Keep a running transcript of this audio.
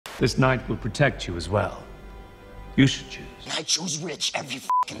This knight will protect you as well. You should choose. I choose rich every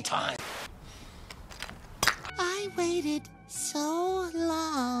fucking time. I waited so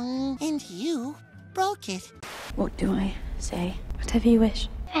long, and you broke it. What do I say? Whatever you wish.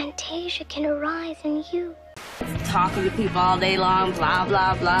 Fantasia can arise in you. Talking to people all day long, blah,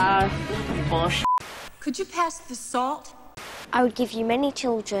 blah, blah. Bullshit. Could you pass the salt? I would give you many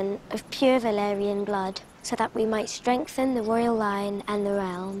children of pure Valerian blood, so that we might strengthen the royal line and the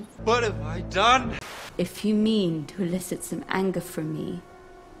realm. What have I done? If you mean to elicit some anger from me,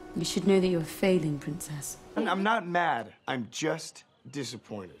 you should know that you're failing, Princess. I'm not mad. I'm just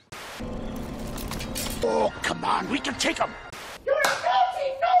disappointed. Oh, come on, we can take him.